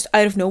just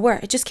out of nowhere.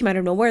 It just came out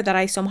of nowhere that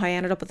I somehow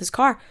ended up with this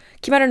car.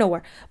 Came out of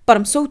nowhere. But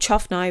I'm so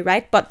chuffed now,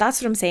 right? But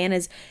that's what I'm saying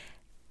is,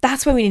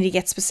 that's why we need to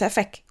get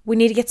specific. We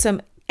need to get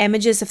some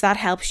images if that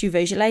helps you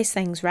visualize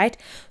things, right?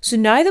 So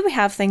now that we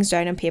have things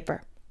down on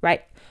paper,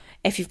 right?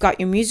 If you've got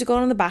your music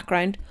on in the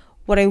background,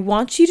 what I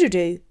want you to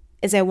do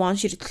is I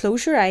want you to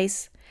close your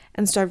eyes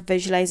and start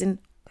visualizing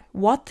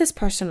what this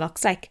person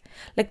looks like.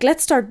 Like,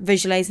 let's start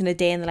visualizing a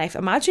day in the life.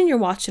 Imagine you're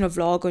watching a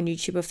vlog on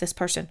YouTube of this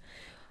person,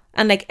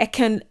 and like, it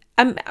can,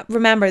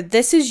 remember,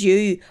 this is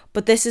you,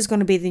 but this is going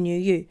to be the new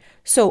you.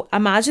 So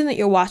imagine that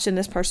you're watching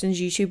this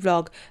person's YouTube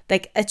vlog,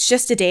 like it's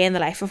just a day in the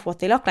life of what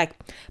they look like.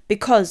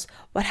 Because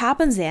what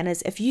happens then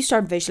is, if you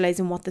start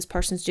visualizing what this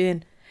person's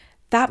doing,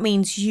 that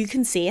means you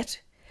can see it.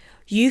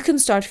 You can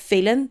start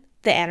feeling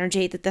the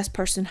energy that this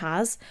person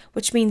has,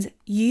 which means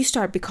you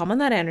start becoming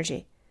that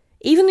energy.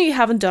 Even though you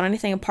haven't done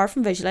anything apart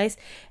from visualize,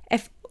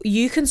 if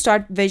you can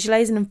start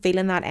visualizing and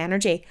feeling that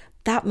energy,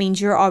 that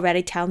means you're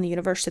already telling the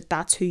universe that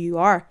that's who you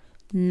are.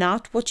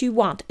 Not what you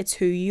want, it's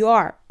who you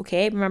are.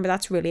 Okay, remember,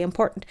 that's really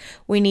important.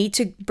 We need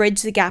to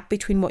bridge the gap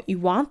between what you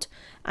want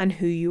and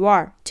who you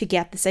are to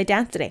get this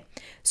identity.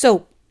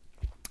 So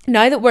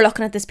now that we're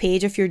looking at this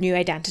page of your new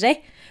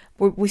identity,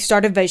 we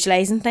started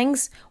visualizing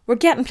things, we're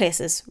getting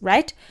places,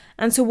 right?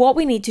 And so what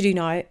we need to do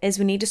now is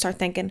we need to start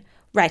thinking,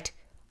 right,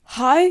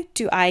 how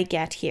do I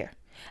get here?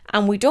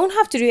 And we don't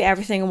have to do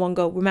everything in one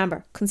go.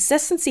 Remember,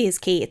 consistency is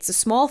key. It's the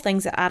small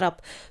things that add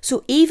up.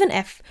 So even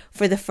if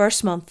for the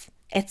first month,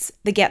 it's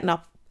the getting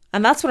up,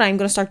 and that's what I'm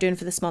going to start doing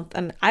for this month,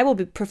 and I will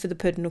be proof of the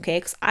pudding, okay?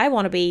 Because I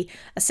want to be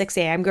a 6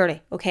 a.m.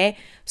 girly, okay?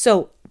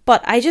 So,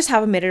 but I just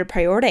haven't made it a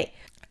priority.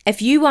 If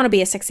you want to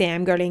be a 6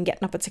 a.m. girly and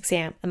getting up at 6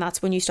 a.m. and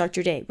that's when you start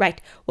your day, right?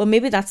 Well,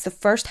 maybe that's the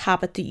first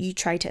habit that you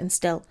try to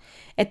instill.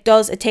 It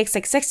takes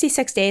like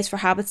 66 days for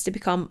habits to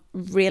become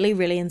really,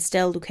 really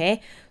instilled,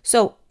 okay?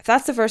 So if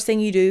that's the first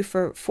thing you do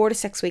for 4 to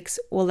 6 weeks,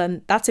 well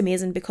then that's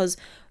amazing, because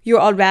you're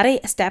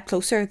already a step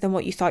closer than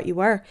what you thought you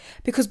were.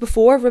 Because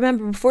before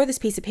this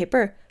piece of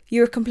paper,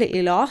 you were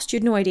completely lost. You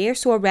had no idea.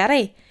 So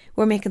already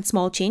we're making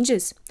small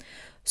changes.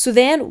 So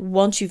then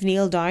once you've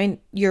nailed down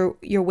your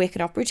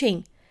waking up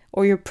routine,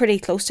 or you're pretty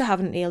close to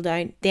having it nailed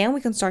down, then we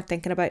can start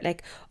thinking about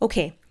like,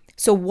 okay,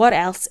 so what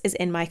else is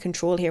in my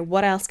control here?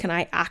 What else can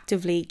I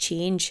actively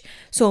change?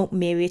 So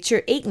maybe it's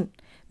your eating.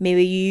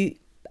 Maybe you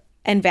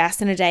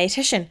invest in a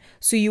dietitian.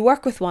 So you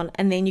work with one,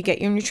 and then you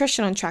get your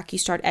nutrition on track. You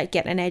start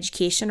getting an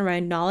education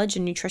around knowledge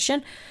and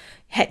nutrition,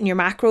 hitting your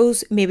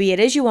macros. Maybe it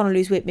is you want to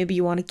lose weight. Maybe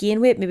you want to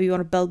gain weight. Maybe you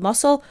want to build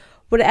muscle.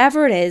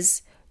 Whatever it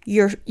is,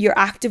 you're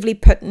actively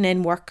putting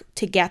in work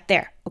to get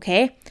there.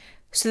 Okay.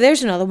 So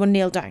there's another one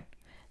nailed down.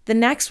 The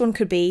next one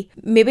could be,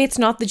 maybe it's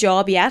not the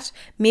job yet.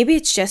 Maybe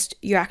it's just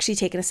you're actually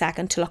taking a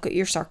second to look at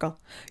your circle.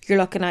 You're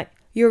looking at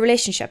your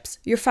relationships,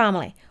 your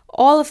family,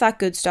 all of that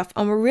good stuff.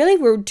 And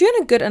we're doing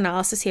a good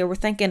analysis here. We're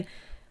thinking,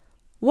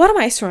 what am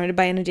I surrounded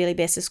by on a daily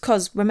basis?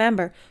 Because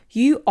remember,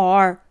 you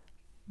are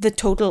the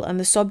total and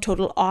the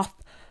subtotal of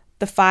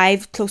the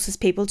 5 closest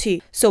people to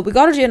you. So we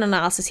got to do an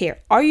analysis here.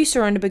 Are you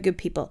surrounded by good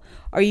people?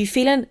 Are you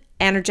feeling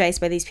energized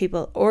by these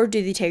people, or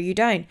do they tear you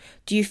down?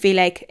 Do you feel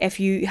like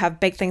if you have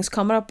big things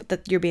coming up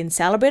that you're being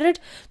celebrated?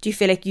 Do you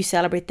feel like you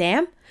celebrate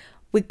them?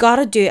 We got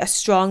to do a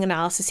strong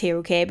analysis here,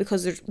 okay?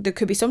 Because there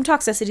could be some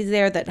toxicities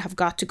there that have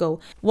got to go.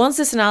 Once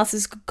this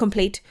analysis is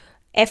complete,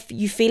 if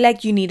you feel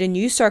like you need a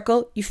new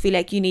circle, you feel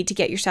like you need to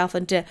get yourself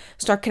into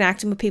start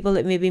connecting with people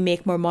that maybe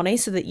make more money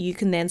so that you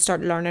can then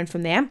start learning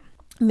from them.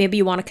 Maybe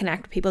you want to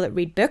connect with people that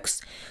read books,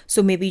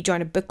 so maybe you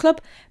join a book club.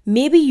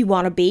 Maybe you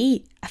want to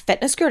be a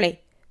fitness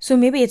girly, so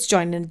maybe it's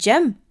joining a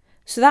gym.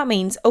 So that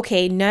means,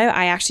 okay, now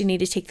I actually need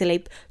to take the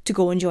leap to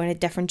go and join a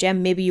different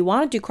gym. Maybe you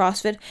want to do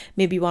CrossFit,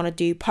 maybe you want to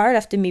do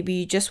powerlifting, maybe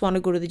you just want to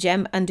go to the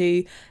gym and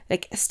do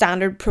like a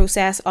standard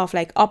process of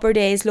like upper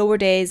days, lower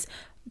days,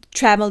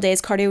 treadmill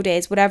days, cardio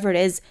days, whatever it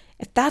is.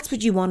 If that's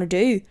what you want to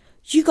do,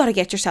 you got to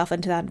get yourself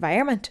into that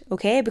environment,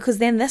 okay? Because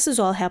then this is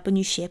all helping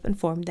you shape and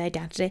form the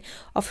identity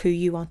of who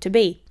you want to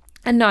be.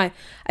 And now,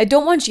 I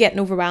don't want you getting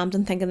overwhelmed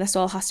and thinking this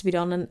all has to be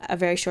done in a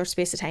very short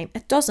space of time.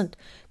 It doesn't.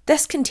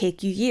 This can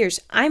take you years.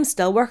 I'm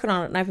still working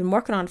on it, and I've been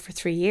working on it for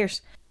 3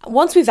 years.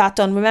 Once we've that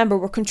done, remember,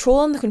 we're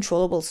controlling the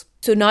controllables.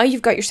 So now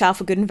you've got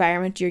yourself a good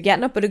environment, you're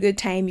getting up at a good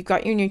time, you've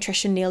got your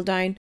nutrition nailed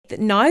down.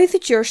 Now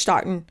that you're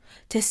starting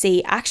to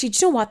see, actually,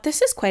 do you know what?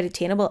 This is quite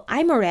attainable.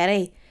 I'm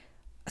already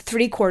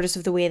 3/4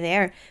 of the way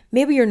there.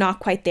 Maybe you're not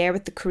quite there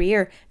with the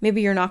career.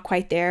 Maybe you're not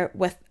quite there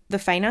with the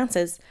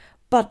finances.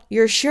 but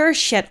you're sure as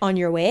shit on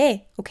your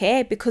way,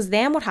 okay? Because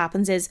then what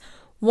happens is,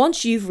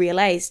 once you've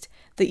realised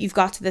that you've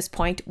got to this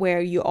point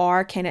where you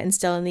are kind of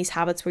instilling these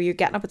habits where you're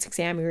getting up at 6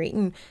 a.m, you're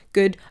eating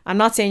good. I'm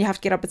not saying you have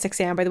to get up at 6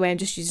 a.m, by the way, I'm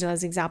just using it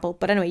as an example.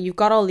 But anyway, you've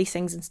got all these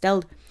things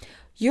instilled.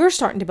 You're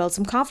starting to build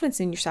some confidence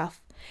in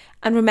yourself.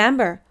 And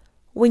remember,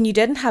 when you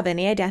didn't have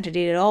any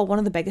identity at all, one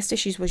of the biggest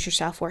issues was your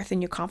self-worth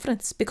and your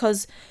confidence,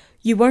 because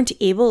you weren't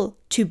able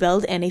to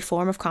build any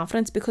form of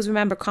confidence. Because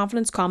remember,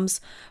 confidence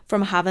comes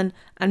from having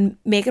and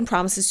making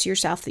promises to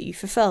yourself that you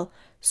fulfill.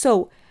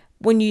 So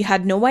when you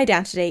had no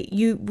identity,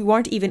 you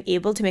weren't even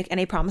able to make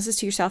any promises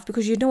to yourself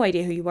because you had no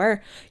idea who you were.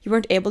 You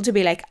weren't able to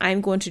be like, I'm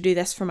going to do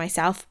this for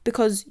myself,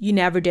 because you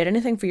never did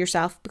anything for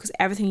yourself, because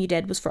everything you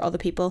did was for other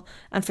people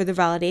and for their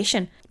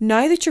validation.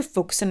 Now that you're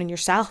focusing on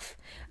yourself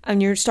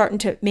and you're starting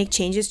to make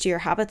changes to your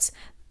habits,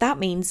 that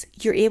means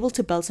you're able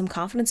to build some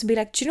confidence and be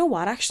like, do you know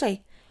what,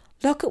 actually?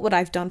 Look at what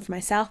I've done for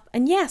myself.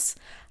 And yes,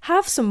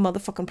 have some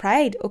motherfucking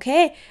pride,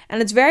 okay?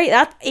 And it's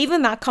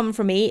even that coming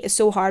from me is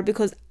so hard,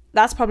 because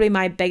that's probably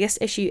my biggest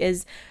issue,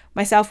 is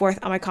my self-worth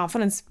and my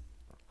confidence.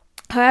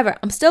 However,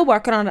 I'm still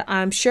working on it.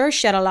 I'm sure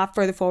shit a lot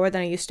further forward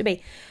than I used to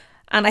be.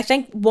 And I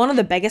think one of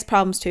the biggest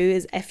problems too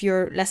is, if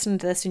you're listening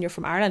to this and you're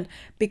from Ireland,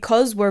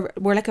 because we're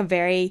like a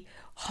very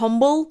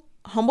humble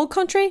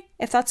country,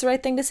 if that's the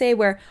right thing to say,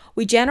 where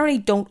we generally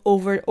don't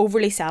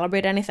overly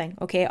celebrate anything,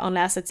 okay,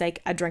 unless it's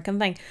like a drinking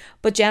thing.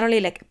 But generally,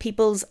 like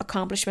people's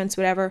accomplishments,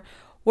 whatever,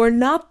 we're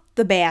not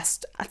the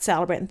best at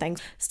celebrating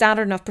things.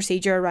 Standard enough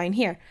procedure around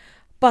here.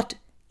 But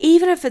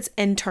even if it's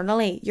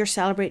internally, you're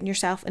celebrating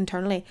yourself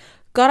internally.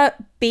 Gotta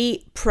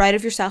be proud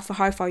of yourself for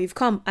how far you've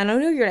come. And I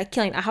know you're like,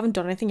 Killian, I haven't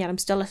done anything yet, I'm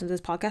still listening to this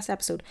podcast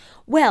episode.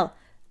 Well,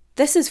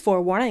 this is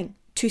forewarning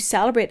to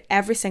celebrate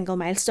every single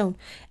milestone.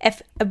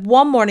 If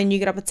one morning you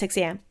get up at 6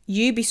 a.m,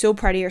 you be so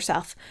proud of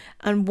yourself.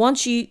 And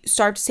once you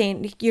start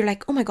saying, you're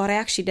like, oh my God, I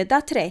actually did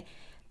that today.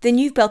 Then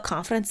you've built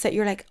confidence that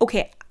you're like,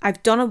 okay,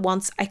 I've done it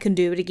once, I can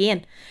do it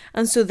again.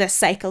 And so this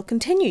cycle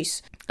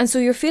continues. And so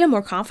you're feeling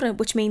more confident,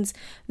 which means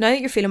now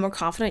that you're feeling more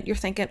confident, you're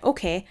thinking,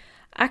 okay,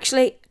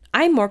 actually,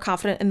 I'm more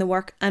confident in the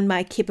work and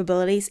my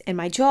capabilities in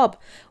my job,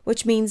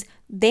 which means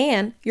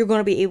then you're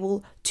going to be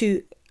able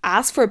to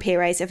ask for a pay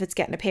rise. If it's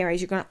getting a pay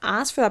rise, you're going to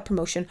ask for that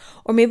promotion,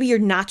 or maybe you're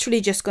naturally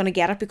just going to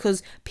get it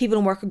because people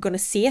in work are going to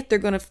see it. They're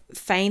going to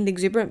find the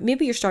exuberant.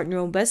 Maybe you're starting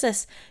your own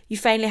business. You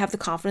finally have the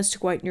confidence to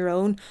go out on your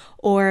own,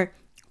 or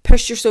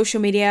push your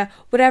social media,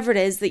 whatever it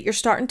is, that you're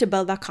starting to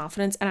build that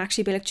confidence and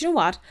actually be like, do you know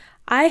what?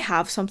 I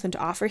have something to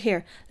offer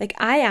here. Like,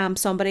 I am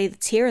somebody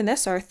that's here on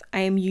this earth. I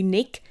am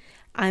unique.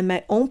 I'm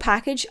my own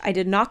package. I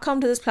did not come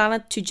to this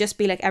planet to just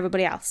be like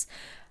everybody else.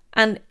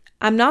 And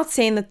I'm not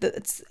saying that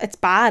it's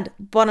bad.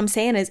 What I'm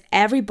saying is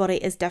everybody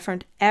is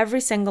different.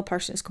 Every single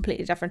person is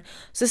completely different.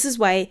 So this is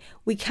why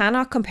we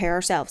cannot compare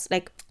ourselves.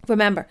 Like,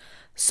 remember,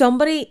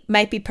 somebody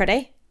might be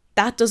pretty.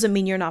 That doesn't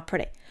mean you're not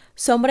pretty.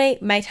 Somebody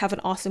might have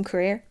an awesome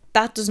career.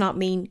 That does not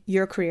mean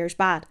your career is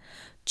bad.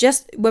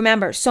 Just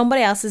remember,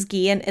 somebody else's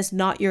gain is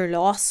not your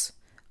loss,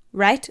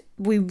 right?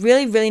 We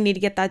really, really need to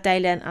get that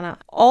dialed in. And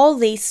all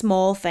these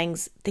small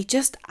things, they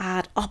just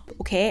add up,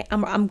 okay?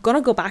 I'm going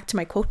to go back to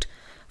my quote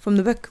from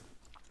the book.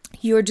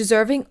 You are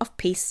deserving of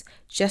peace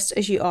just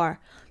as you are.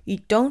 You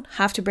don't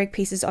have to break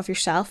pieces of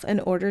yourself in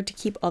order to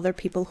keep other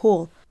people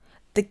whole.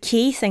 The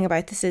key thing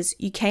about this is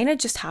you kind of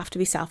just have to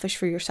be selfish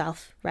for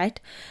yourself, right?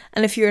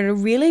 And if you're in a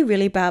really,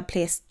 really bad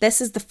place,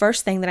 this is the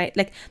first thing that I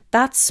like,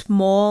 that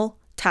small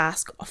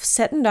task of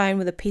sitting down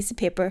with a piece of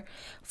paper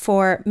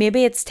for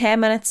maybe it's 10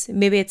 minutes,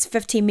 maybe it's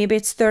 15, maybe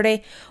it's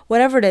 30,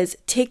 whatever it is.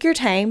 Take your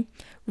time,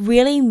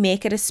 really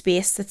make it a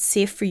space that's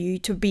safe for you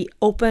to be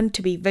open,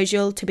 to be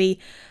visual, to be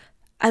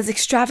as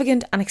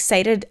extravagant and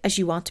excited as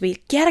you want to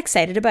be. Get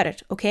excited about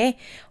it, okay?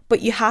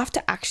 But you have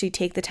to actually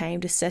take the time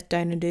to sit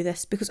down and do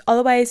this, because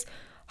otherwise,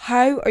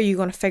 how are you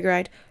going to figure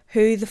out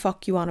who the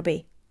fuck you want to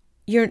be?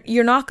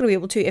 You're not going to be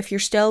able to if you're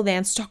still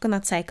then stuck in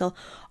that cycle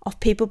of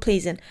people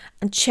pleasing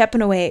and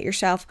chipping away at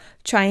yourself,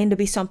 trying to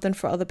be something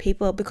for other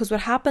people. Because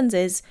what happens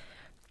is,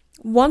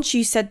 once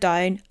you sit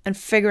down and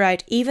figure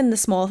out even the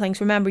small things,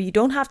 remember, you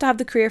don't have to have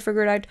the career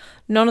figured out,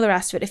 none of the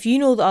rest of it. If you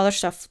know the other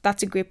stuff,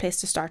 that's a great place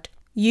to start.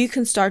 You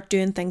can start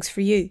doing things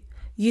for you.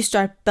 You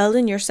start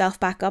building yourself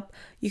back up.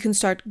 You can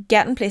start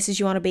getting places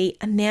you want to be,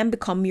 and then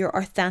become your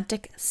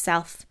authentic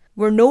self.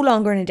 We're no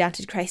longer in an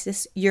identity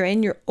crisis. You're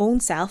in your own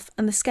self,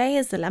 and the sky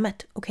is the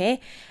limit, okay?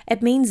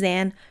 It means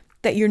then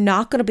that you're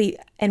not going to be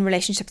in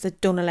relationships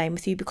that don't align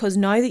with you, because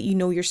now that you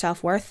know your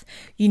self-worth,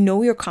 you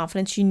know your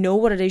confidence, you know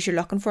what it is you're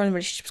looking for in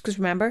relationships, because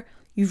remember,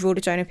 you wrote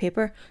it down on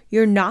paper.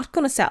 You're not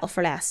going to settle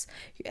for less.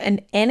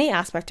 In any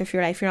aspect of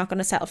your life, you're not going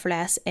to settle for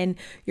less. In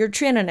your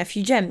training, if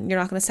you gym, you're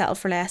not going to settle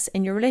for less.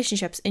 In your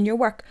relationships, in your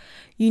work.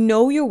 You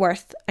know your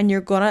worth, and you're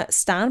going to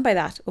stand by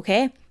that,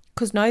 okay?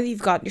 Because now that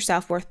you've got your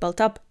self-worth built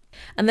up.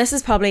 And this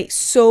is probably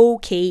so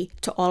key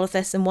to all of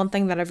this. And one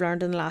thing that I've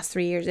learned in the last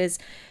 3 years is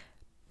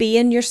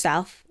being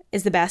yourself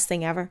is the best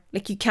thing ever.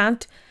 Like,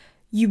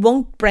 you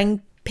won't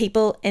bring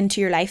people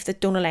into your life that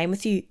don't align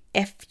with you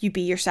if you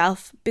be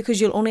yourself,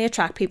 because you'll only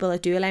attract people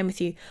that do align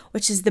with you,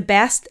 which is the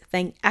best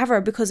thing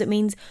ever, because it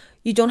means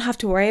you don't have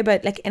to worry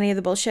about like any of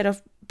the bullshit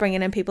of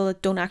bringing in people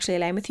that don't actually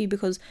align with you,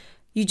 because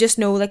you just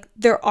know like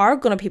there are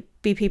going to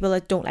be people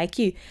that don't like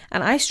you.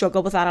 And I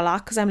struggle with that a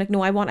lot, because I'm like,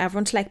 no, I want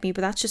everyone to like me,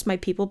 but that's just my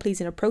people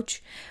pleasing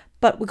approach.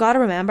 But we got to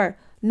remember,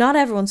 not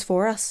everyone's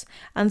for us.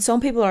 And some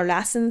people are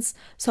lessons.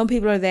 Some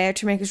people are there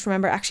to make us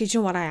remember, actually, do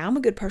you know what? I am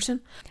a good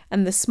person.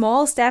 And the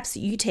small steps that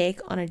you take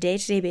on a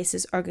day-to-day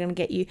basis are going to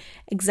get you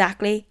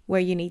exactly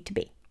where you need to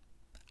be.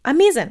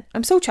 Amazing.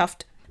 I'm so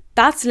chuffed.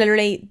 That's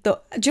literally do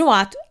you know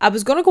what? I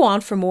was going to go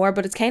on for more,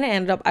 but it's kind of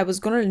ended up, I was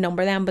going to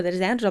number them, but it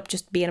has ended up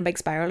just being a big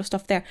spiral of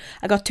stuff there.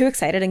 I got too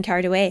excited and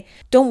carried away.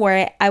 Don't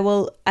worry. I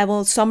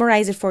will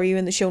summarize it for you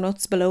in the show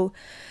notes below,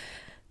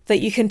 that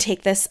you can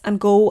take this and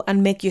go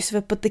and make use of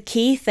it. But the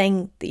key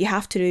thing that you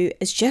have to do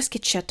is just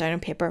get shit down on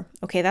paper.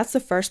 Okay, that's the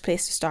first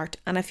place to start.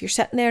 And if you're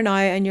sitting there now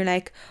and you're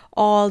like,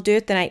 oh, I'll do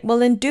it tonight, well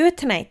then do it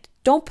tonight.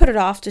 Don't put it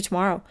off to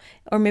tomorrow.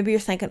 Or maybe you're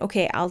thinking,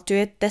 okay, I'll do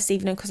it this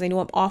evening because I know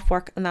I'm off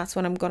work and that's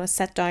when I'm going to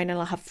sit down and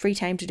I'll have free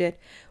time to do it.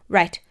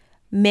 Right.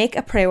 Make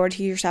a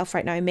priority yourself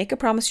right now. Make a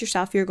promise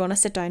yourself you're going to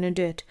sit down and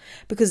do it.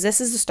 Because this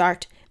is the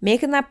start.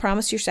 Making that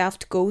promise yourself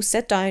to go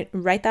sit down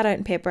and write that out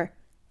on paper.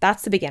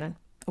 That's the beginning.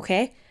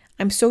 Okay?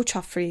 I'm so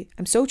chuffed for you.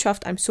 I'm so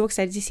chuffed. I'm so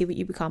excited to see what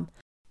you become.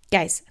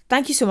 Guys,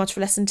 thank you so much for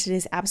listening to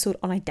today's episode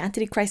on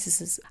identity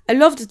crises. I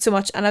loved it so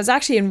much, and I was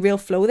actually in real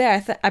flow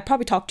there. I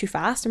probably talked too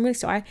fast. I'm really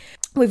sorry.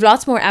 We've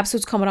lots more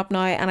episodes coming up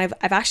now, and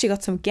I've actually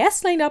got some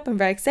guests lined up. I'm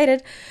very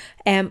excited.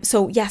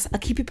 So yes, I'll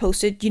keep you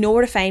posted. You know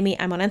where to find me.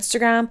 I'm on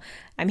Instagram.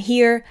 I'm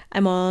here.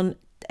 I'm on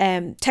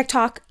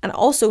TikTok, and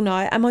also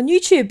now I'm on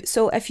YouTube.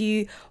 So if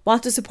you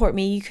want to support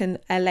me, you can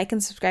like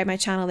and subscribe my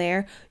channel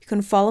there. You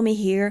can follow me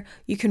here.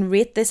 You can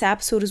rate this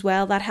episode as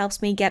well. That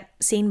helps me get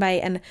seen by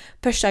and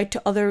pushed out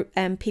to other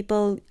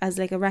people as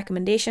like a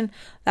recommendation.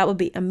 That would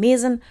be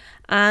amazing.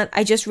 And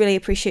I just really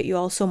appreciate you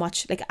all so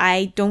much. Like,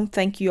 I don't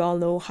think you all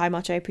know how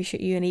much I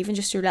appreciate you, and even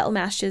just your little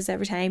messages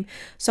every time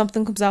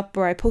something comes up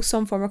or I post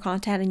some form of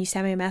content and you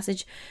send me a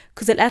message,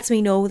 because it lets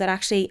me know that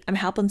actually I'm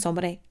helping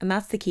somebody. And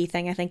that's the key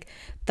thing. I think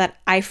that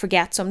I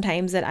forget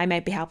sometimes that I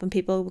might be helping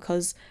people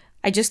because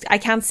I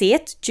can't see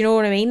it. Do you know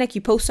what I mean? Like,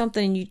 you post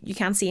something and you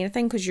can't see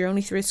anything because you're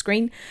only through a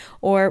screen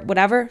or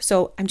whatever.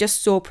 So I'm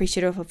just so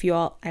appreciative of you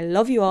all. I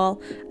love you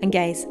all. And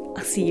guys,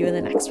 I'll see you in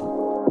the next one.